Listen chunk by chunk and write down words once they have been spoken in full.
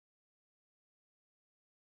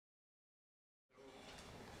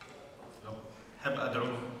أحب أدعو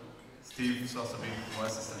ستيف صاصبي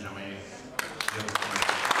مؤسس الجمعية.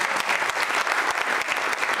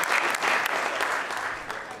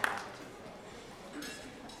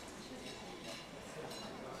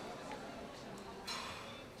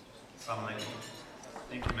 Assalamu alaikum.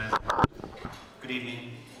 Thank you, man. Good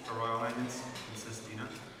evening, Her Royal Highness, Princess Dina.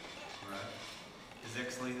 His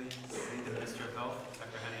Excellency, the Minister of Health,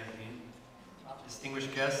 Dr. Hani Abdeen.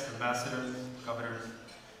 Distinguished guests, ambassadors, governors,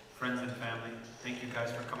 friends and family, thank you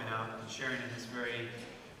guys for coming out and sharing in this very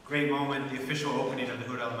great moment, the official opening of the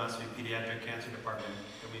Huda Masri Pediatric Cancer Department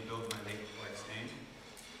that we built in my late wife's name.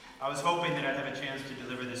 I was hoping that I'd have a chance to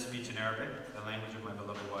deliver this speech in Arabic, the language of my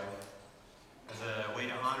beloved wife, as a way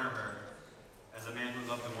to honor her, as a man who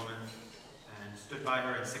loved a woman and stood by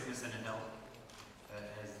her in sickness and in health,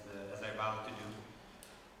 as I vowed to do.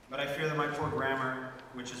 But I fear that my poor grammar,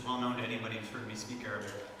 which is well known to anybody who's heard me speak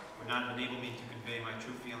Arabic, would not enable me to convey my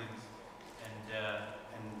true feelings and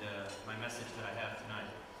my message that I have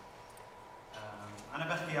tonight. أنا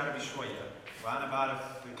بحكي عربي شوية وأنا بعرف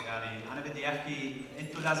يعني أنا بدي أحكي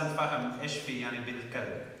أنتوا لازم تفهم إيش في يعني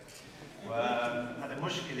بالكلام وهذا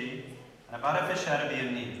مشكلة أنا بعرف إيش عربي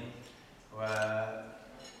منيح وأنا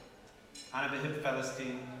بحب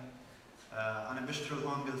فلسطين أنا بشتغل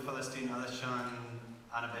هون بفلسطين علشان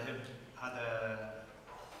أنا بحب هذا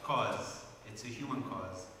cause. It's a human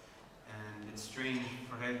cause. And it's strange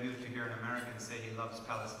for you to hear an American say he loves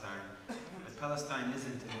Palestine. But Palestine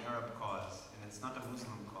isn't an Arab cause, and it's not a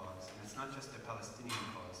Muslim cause, and it's not just a Palestinian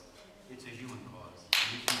cause. It's a human cause.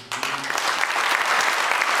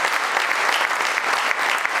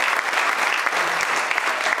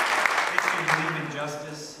 If you believe in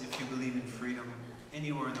justice, if you believe in freedom,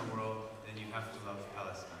 anywhere in the world, then you have to love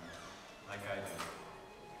Palestine, like I do.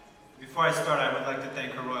 Before I start, I would like to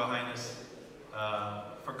thank Her Royal Highness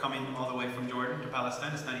for coming all the way from Jordan to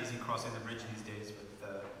Palestine. It's not easy crossing the bridge these days with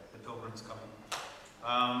the pilgrims coming.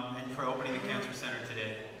 And for opening the Cancer Center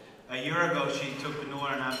today. A year ago, she took Noor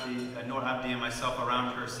Abdi and myself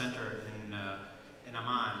around her center in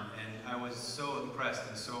Amman, and I was so impressed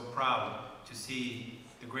and so proud to see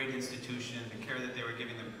the great institution, the care that they were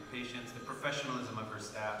giving the patients, the professionalism of her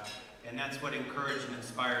staff, and that's what encouraged and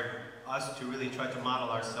inspired us to really try to model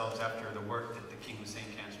ourselves after the work that the King Hussein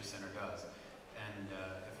Cancer Center does. And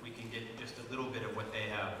if we can get just a little bit of what they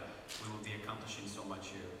have, we will be accomplishing so much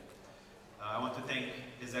here. I want to thank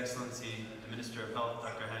His Excellency, the Minister of Health,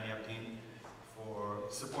 Dr. Hani Abdeen, for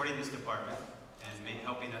supporting this department and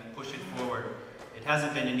helping us push it forward. It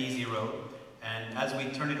hasn't been an easy road, and as we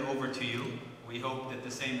turn it over to you, we hope that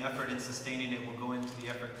the same effort in sustaining it will go into the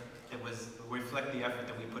effort that reflect the effort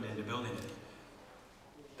that we put into building it.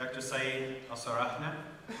 Dr. Saeed Al-Sarahna,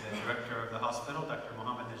 the director of the hospital, Dr.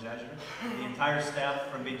 Mohammed Najajr, the entire staff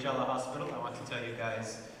from Gala Hospital, I want to tell you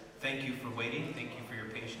guys, thank you for waiting, thank you for your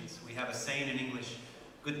patience. We have a saying in English,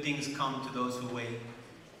 good things come to those who wait,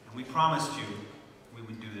 and we promised you we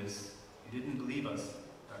would do this. You didn't believe us,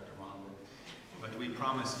 Dr. Mohammed, but we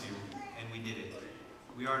promised you, and we did it.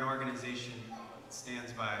 We are an organization that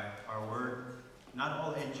stands by our word. Not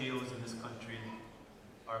all NGOs in this country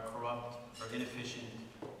are corrupt or inefficient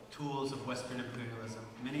tools of Western imperialism.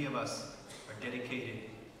 Many of us are dedicated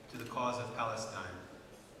to the cause of Palestine.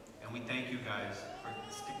 And we thank you guys for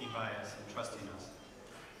sticking by us and trusting us.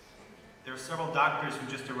 There are several doctors who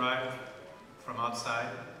just arrived from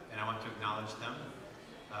outside, and I want to acknowledge them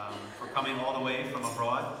for coming all the way from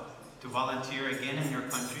abroad to volunteer again in your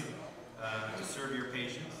country to serve your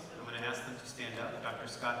patients. I'm going to ask them to stand up. Dr.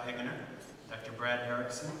 Scott Eggener, Dr. Brad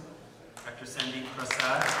Erickson, Dr. Sandeep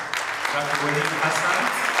Prasad, Dr. Wahid Hassan,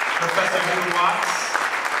 Professor Hugh Watts,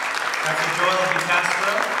 Dr. Joel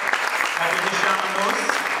DeCastro, Dr. Nisham Amos.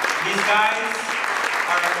 These guys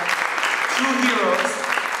are true heroes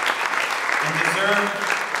and deserve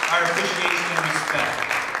our appreciation and respect.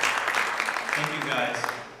 Thank you guys.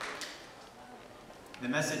 The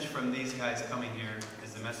message from these guys coming here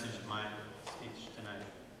is the message of my speech tonight,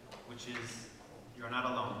 which is you're not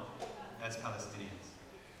alone as Palestinians.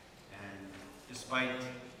 And despite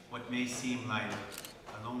what may seem like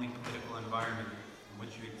a lonely political environment in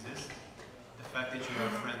which you exist, the fact that you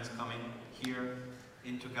have friends coming here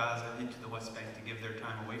into Gaza, into the West Bank to give their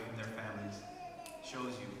time away from their families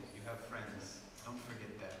shows you have friends. Don't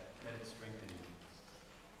forget that. Let it strengthen you.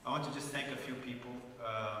 I want to just thank a few people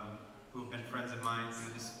who have been friends of mine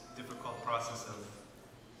through this difficult process of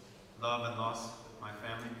love and loss with my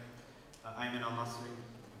family. Ayman Al-Masri,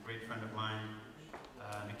 a great friend of mine.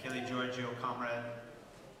 Michele Giorgio, comrade.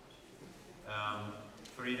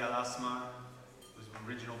 Farid Al-Asmar, who's an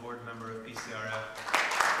original board member of PCRF.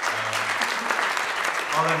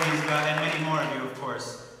 All of these guys, and many more of you, of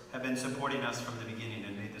course. have been supporting us from the beginning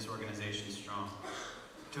and made this organization strong.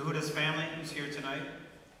 To Huda's family, who's here tonight,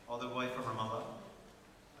 all the way from Ramallah,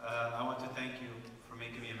 I want to thank you for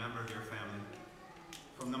making me a member of your family.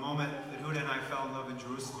 From the moment that Huda and I fell in love in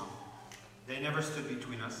Jerusalem, they never stood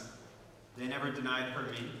between us. They never denied her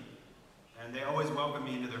me, and they always welcomed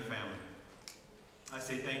me into their family. I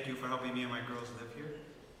say thank you for helping me and my girls live here,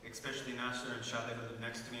 especially Nasser and Shadeh, who live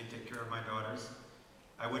next to me and take care of my daughters.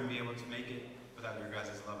 I wouldn't be able to make it without your guys'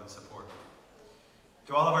 love and support.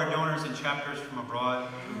 To all of our donors and chapters from abroad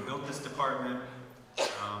who built this department,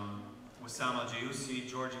 Wissam Al-Jayusi,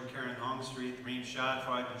 George and Karen Longstreet, Reem Shah,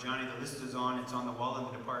 Fawad Bajani, the list is on, it's on the wall in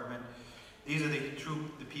the department. These are the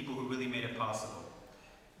people who really made it possible.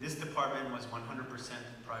 This department was 100%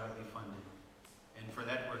 privately funded, and for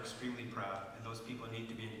that we're extremely proud, and those people need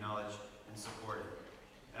to be acknowledged and supported.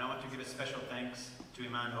 And I want to give a special thanks to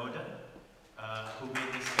Iman Oda, who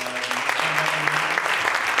made this gala.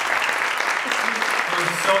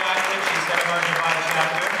 Who's so active. She's head of our Dubai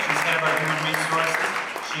chapter. She's head of our human resources.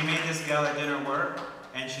 She made this gala dinner work,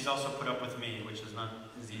 and she's also put up with me, which is not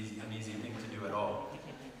an easy thing to do at all.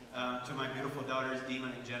 To my beautiful daughters,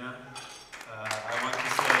 Dima and Jenna, I want to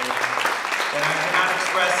say that I cannot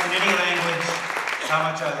express in any language how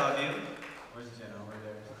much I love you. Where's Jenna? Over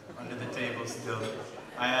there, under the table still.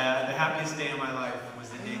 The happiest day of my life was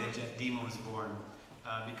the day that Dima was born,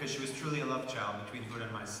 because she was truly a love child between Huda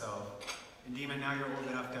and myself. And Dima, now you're old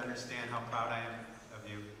enough to understand how proud I am of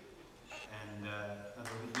you, and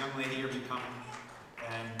the young lady you're becoming.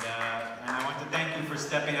 And I want to thank you for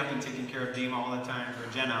stepping up and taking care of Dima all the time, for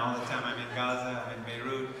Jenna all the time. I'm in Gaza, I'm in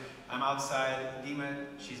Beirut, I'm outside. Dima,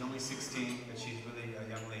 she's only 16, but she's really a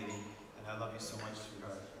young lady, and I love you so much,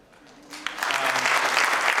 sweetheart.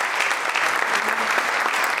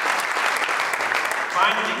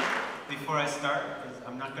 Finally, before I start, because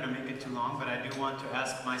I'm not going to make it too long, but I do want to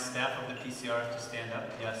ask my staff of the PCRF to stand up.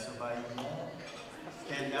 Yes, so by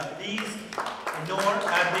stand up. These, Noor,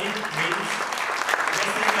 Abdi, ladies,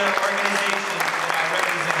 this is the organization that I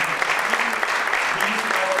represent. These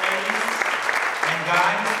are ladies and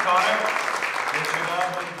guys,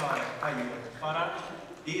 Farah.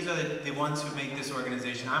 These are the ones who make this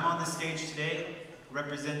organization. I'm on the stage today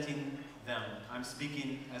representing them. I'm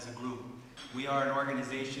speaking as a group. We are an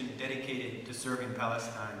organization dedicated to serving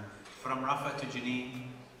Palestine. From Rafah to Jenin,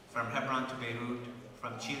 from Hebron to Beirut,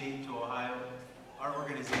 from Chile to Ohio, our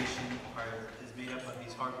organization is made up of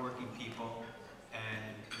these hardworking people,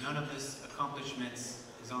 and none of this accomplishments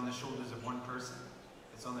is on the shoulders of one person.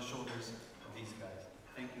 It's on the shoulders of these guys.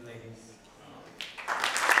 Thank you, ladies.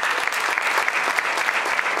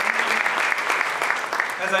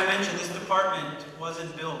 As I mentioned, this department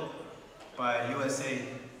wasn't built by USAID.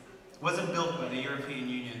 It wasn't built by the European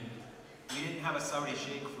Union. We didn't have a Saudi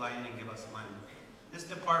sheikh fly in and give us money. This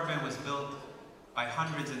department was built by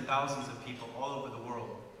hundreds and thousands of people all over the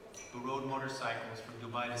world who rode motorcycles from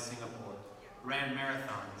Dubai to Singapore, ran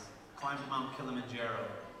marathons, climbed Mount Kilimanjaro,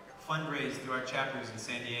 fundraised through our chapters in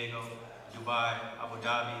San Diego, Dubai, Abu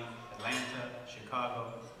Dhabi, Atlanta,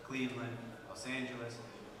 Chicago, Cleveland, Los Angeles.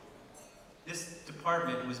 This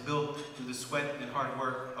department was built through the sweat and hard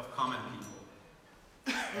work of common people.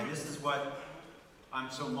 And this is what I'm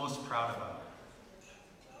so most proud about.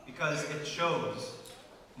 Because it shows,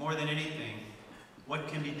 more than anything, what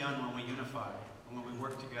can be done when we unify, and when we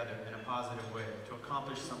work together in a positive way to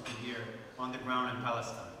accomplish something here on the ground in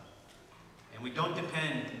Palestine. And we don't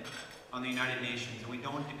depend on the United Nations, and we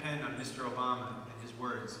don't depend on Mr. Obama and his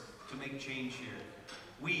words to make change here.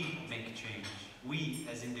 We make change, we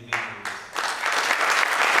as individuals.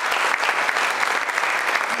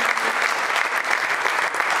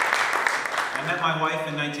 I met my wife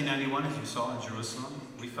in 1991, as you saw, in Jerusalem.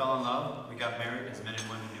 We fell in love, we got married, as men and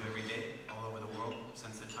women do every day, all over the world,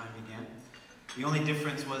 since the time began. The only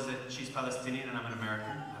difference was that she's Palestinian and I'm an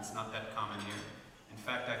American. That's not that common here. In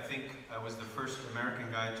fact, I think I was the first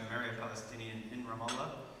American guy to marry a Palestinian in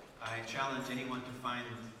Ramallah. I challenge anyone to find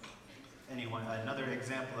another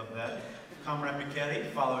example of that. Comrade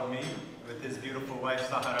Mikeli followed me with his beautiful wife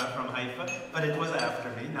Sahara from Haifa, but it was after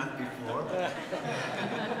me, not before.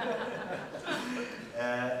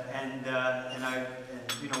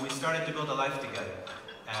 We started to build a life together,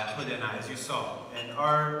 Huda and I, as you saw. And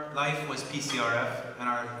our life was PCRF, and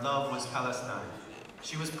our love was Palestine.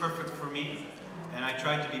 She was perfect for me, and I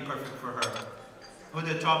tried to be perfect for her.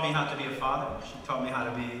 Huda taught me how to be a father. She taught me how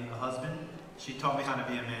to be a husband. She taught me how to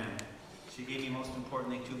be a man. She gave me, most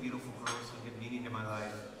importantly, two beautiful girls who give meaning to my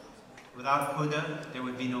life. Without Huda, there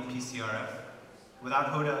would be no PCRF. Without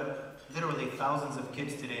Huda, literally thousands of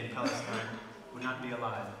kids today in Palestine would not be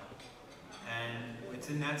alive. And it's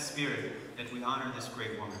in that spirit that we honor this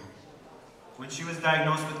great woman. When she was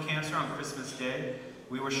diagnosed with cancer on Christmas Day,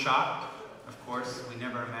 we were shocked. Of course, we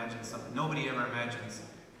never imagined something. Nobody ever imagines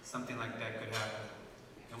something like that could happen.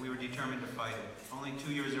 And we were determined to fight it. Only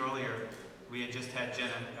 2 years earlier, we had just had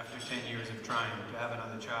Jenna after 10 years of trying to have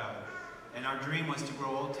another child. And our dream was to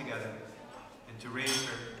grow old together and to raise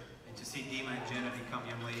her and to see Dima and Jenna become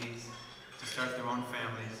young ladies, to start their own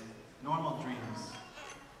families. Normal dreams.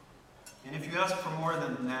 And if you ask for more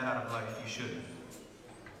than that out of life, you shouldn't.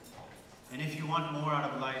 And if you want more out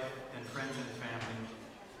of life than friends and family,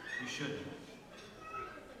 you shouldn't.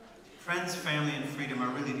 Friends, family, and freedom are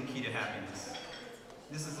really the key to happiness.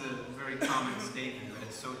 This is a very common statement, but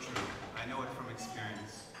it's so true. I know it from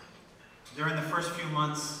experience. During the first few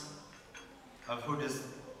months of Huda's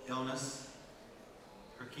illness,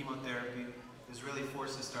 her chemotherapy, Israeli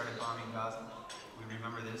forces started bombing Gaza. We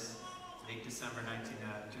remember this, late December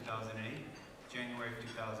 2008, January of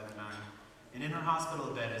 2009. And in her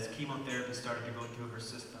hospital bed, as chemotherapy started to go through her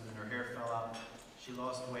system and her hair fell out, she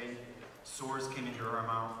lost weight, sores came into her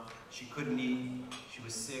mouth, she couldn't eat, she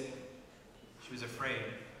was sick, she was afraid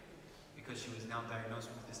because she was now diagnosed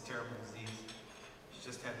with this terrible disease. She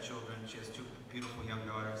just had children, she has 2 beautiful young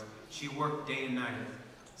daughters. She worked day and night,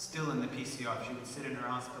 still in the PCR. She would sit in her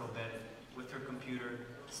hospital bed with her computer,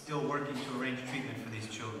 still working to arrange treatment for these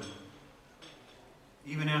children.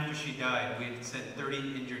 Even after she died, we had sent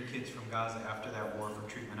 30 injured kids from Gaza after that war for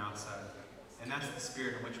treatment outside. And that's the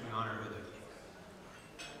spirit in which we honor Huda.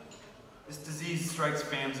 This disease strikes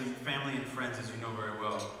family and friends, as you know very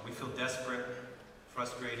well. We feel desperate,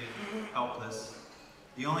 frustrated, helpless.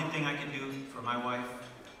 The only thing I could do for my wife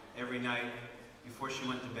every night before she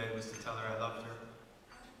went to bed was to tell her I loved her.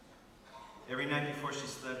 Every night before she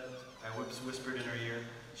slept, I whispered in her ear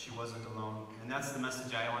she wasn't alone. And that's the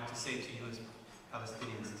message I want to say to you as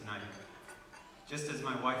Palestinians tonight. Just as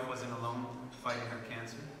my wife wasn't alone fighting her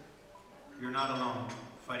cancer, you're not alone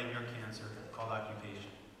fighting your cancer called occupation.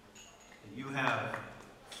 You have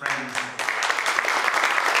friends,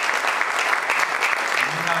 and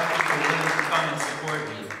you have people willing to come and support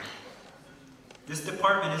you. This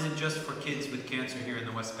department isn't just for kids with cancer here in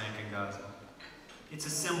the West Bank and Gaza. It's a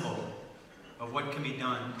symbol of what can be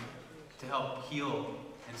done to help heal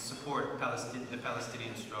and support the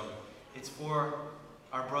Palestinian struggle. It's for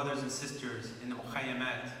our brothers and sisters in the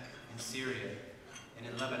Mukhayyamat in Syria and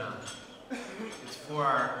in Lebanon. It's for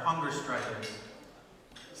our hunger strikers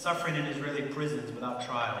suffering in Israeli prisons without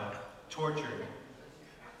trial, tortured,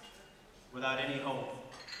 without any hope.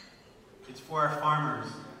 It's for our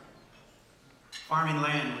farmers, farming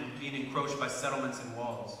land being encroached by settlements and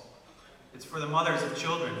walls. It's for the mothers of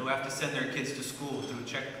children who have to send their kids to school through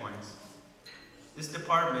checkpoints. This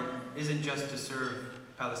department isn't just to serve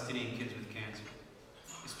Palestinian kids with cancer.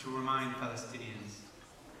 It's to remind Palestinians,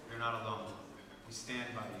 you're not alone. We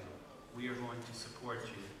stand by you. We are going to support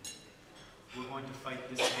you. We're going to fight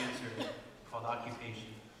this cancer called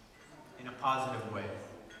occupation in a positive way.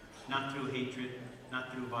 Not through hatred,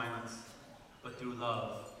 not through violence, but through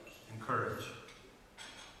love and courage.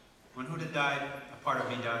 When Huda died, a part of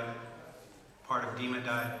me died, a part of Dima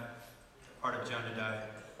died, a part of Jana died.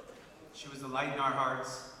 She was the light in our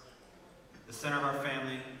hearts, the center of our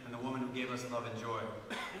family, and the woman who gave us love and joy.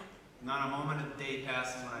 Not a moment of the day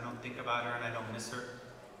passes when I don't think about her and I don't miss her.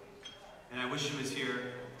 And I wish she was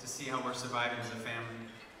here to see how we're surviving as a family,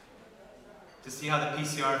 to see how the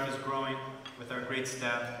PCRF is growing with our great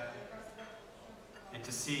staff, and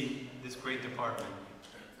to see this great department,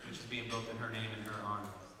 which is being built in her name and her honor.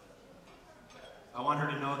 I want her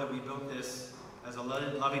to know that we built this as a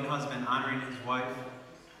loving husband honoring his wife,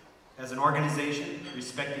 as an organization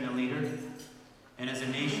respecting a leader, and as a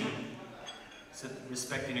nation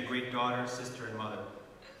respecting a great daughter, sister, and mother.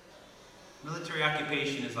 Military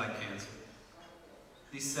occupation is like cancer.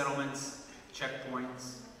 These settlements,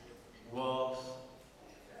 checkpoints, walls,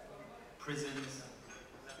 prisons,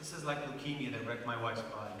 this is like leukemia that wrecked my wife's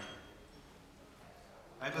body.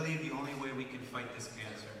 I believe the only way we can fight this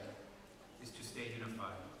cancer is to stay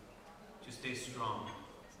unified, to stay strong,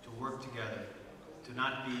 to work together, to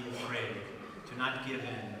not be afraid, to not give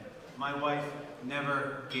in. My wife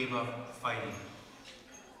never gave up fighting.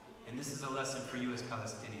 And this is a lesson for you as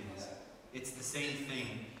Palestinians. It's the same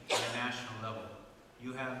thing at a national level.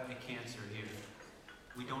 You have a cancer here.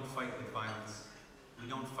 We don't fight with violence. We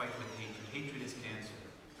don't fight with hatred. Hatred is cancer.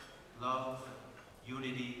 Love,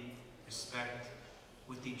 unity, respect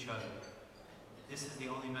with each other. This is the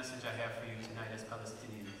only message I have for you tonight as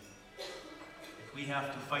Palestinians. If we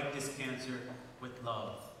have to fight this cancer with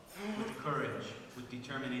love, with courage, with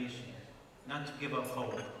determination, not to give up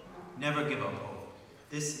hope, never give up hope.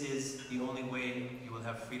 This is the only way you will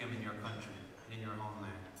have freedom in your country and in your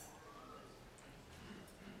homeland.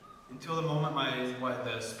 Until the moment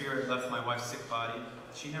the spirit left my wife's sick body,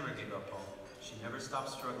 she never gave up hope. She never stopped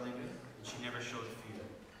struggling, and she never showed fear.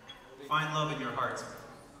 Find love in your hearts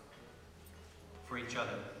for each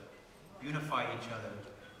other. Unify each other.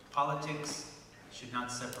 Politics should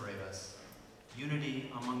not separate us.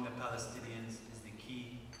 Unity among the Palestinians is the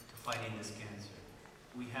key to fighting this cancer.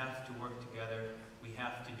 We have to work together. We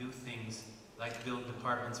have to do things like build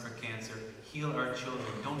departments for cancer, heal our children.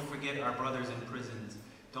 Don't forget our brothers in prisons.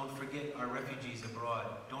 Don't forget our refugees abroad.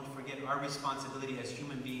 Don't forget our responsibility as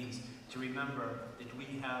human beings to remember that we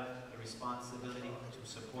have a responsibility to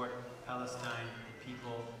support Palestine, the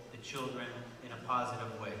people, the children in a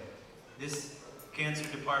positive way. This cancer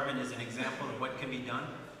department is an example of what can be done.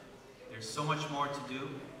 There's so much more to do.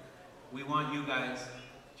 We want you guys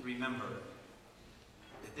to remember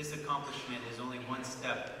that this accomplishment is only one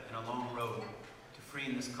step in a long road to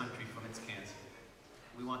freeing this country from its cancer.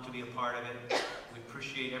 We want to be a part of it. We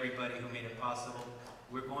appreciate everybody who made it possible.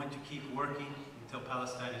 We're going to keep working until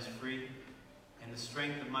Palestine is free. And the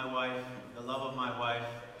strength of my wife, the love of my wife,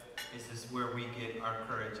 is where we get our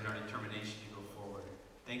courage and our determination to go forward.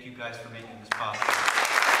 Thank you guys for making this possible.